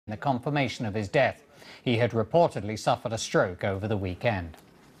the confirmation of his death. He had reportedly suffered a stroke over the weekend.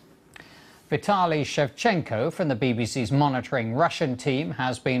 Vitaly Shevchenko from the BBC's monitoring Russian team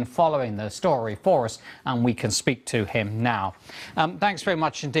has been following the story for us, and we can speak to him now. Thanks very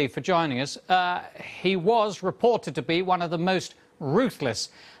much indeed for joining us. He was reported to be one of the most ruthless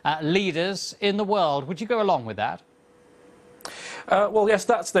leaders in the world. Would you go along with that? Well, yes,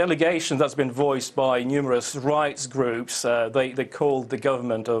 that's the allegation that's been voiced by numerous rights groups. They called the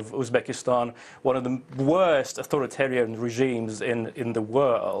government of Uzbekistan one of the worst authoritarian regimes in the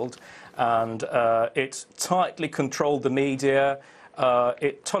world. And it tightly controlled the media,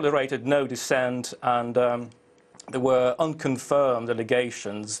 it tolerated no dissent, and there were unconfirmed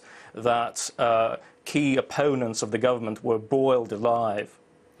allegations that key opponents of the government were boiled alive.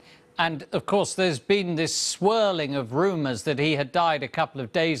 And, of course, there's been this swirling of rumours that he had died a couple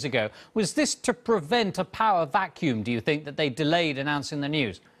of days ago. Was this to prevent a power vacuum, do you think, that they delayed announcing the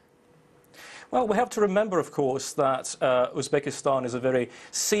news? Well, we have to remember, of course, that Uzbekistan is a very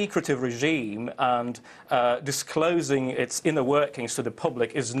secretive regime, and disclosing its inner workings to the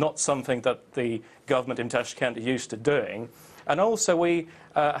public is not something that the government in Tashkent are used to doing. And also we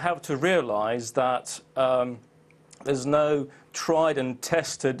have to realise that there's no tried and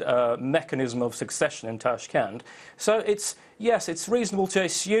tested mechanism of succession in Tashkent. So yes, it's reasonable to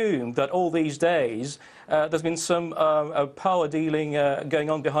assume that all these days there's been some power dealing going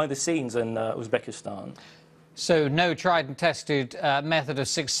on behind the scenes in Uzbekistan. So no tried and tested method of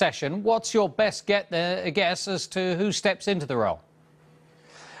succession. What's your best guess as to who steps into the role?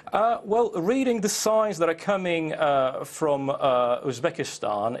 Well, reading the signs that are coming from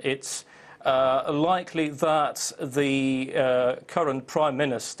Uzbekistan, it's likely that the current Prime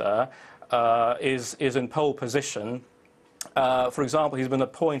Minister is in pole position. For example, he's been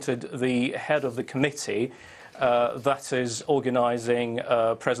appointed the head of the committee that is organising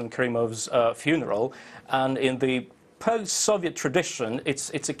President Karimov's funeral, and in the post-Soviet tradition,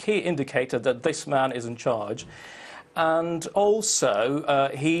 it's a key indicator that this man is in charge. And also,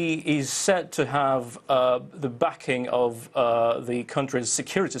 he is said to have the backing of the country's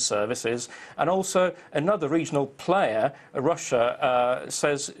security services, and also another regional player, Russia,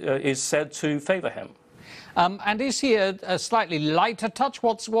 is said to favour him. And is he a slightly lighter touch?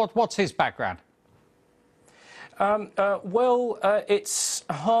 What's his background? Well, it's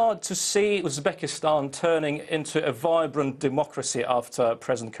hard to see Uzbekistan turning into a vibrant democracy after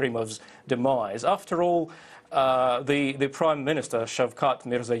President Karimov's demise. After all, the Prime Minister, Shavkat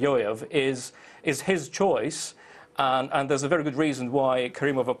Mirziyoyev, is his choice, and there's a very good reason why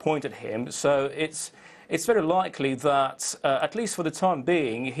Karimov appointed him. So it's very likely that, at least for the time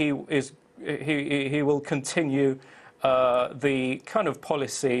being, he will continue the kind of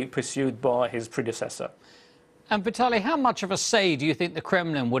policy pursued by his predecessor. And Vitaly, how much of a say do you think the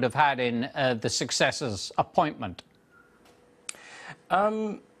Kremlin would have had in the successor's appointment?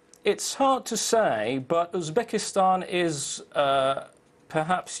 It's hard to say, but Uzbekistan is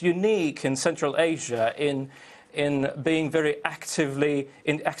perhaps unique in Central Asia in being very actively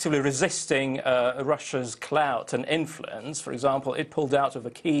resisting Russia's clout and influence. For example, it pulled out of a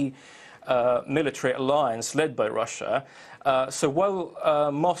key military alliance led by Russia. So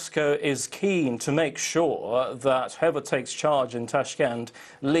while Moscow is keen to make sure that whoever takes charge in Tashkent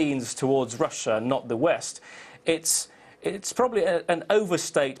leans towards Russia, not the West, it's probably an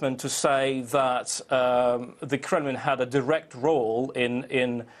overstatement to say that the Kremlin had a direct role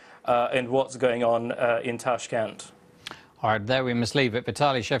in what's going on in Tashkent. All right, there we must leave it.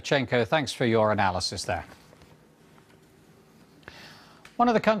 Vitaly Shevchenko, thanks for your analysis there. One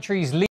of the country's